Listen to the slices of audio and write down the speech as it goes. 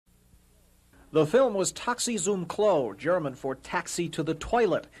The film was Taxi zum Klo, German for Taxi to the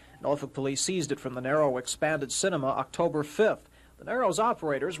Toilet. Norfolk police seized it from the Naro Expanded Cinema October 5th. The Naro's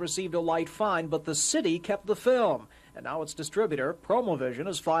operators received a light fine, but the city kept the film. And now its distributor, Promovision,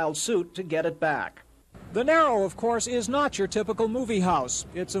 has filed suit to get it back. The Naro, of course, is not your typical movie house.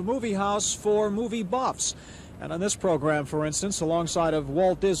 It's a movie house for movie buffs. And on this program, for instance, alongside of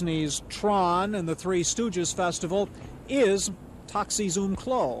Walt Disney's Tron and the Three Stooges Festival, is Taxi zum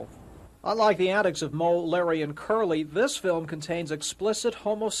Klo. Unlike the antics of Moe, Larry, and Curly, this film contains explicit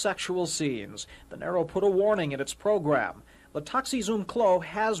homosexual scenes. The Naro put a warning in its program. But Taxi zum Klo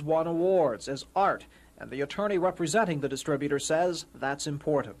has won awards as art, and the attorney representing the distributor says that's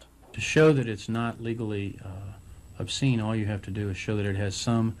important. To show that it's not legally obscene, all you have to do is show that it has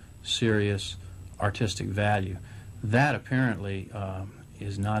some serious artistic value. That apparently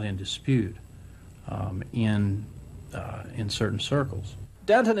is not in dispute in certain circles.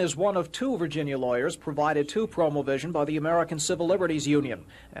 Denton is one of two Virginia lawyers provided to Promovision by the American Civil Liberties Union.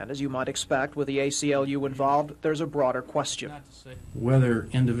 And as you might expect, with the ACLU involved, there's a broader question. Whether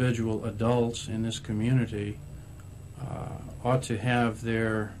individual adults in this community ought to have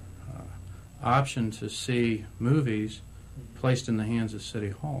their option to see movies placed in the hands of City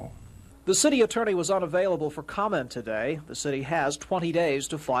Hall. The city attorney was unavailable for comment today. The city has 20 days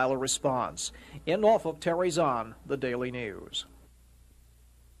to file a response. In Norfolk, Terry Zahn, The Daily News.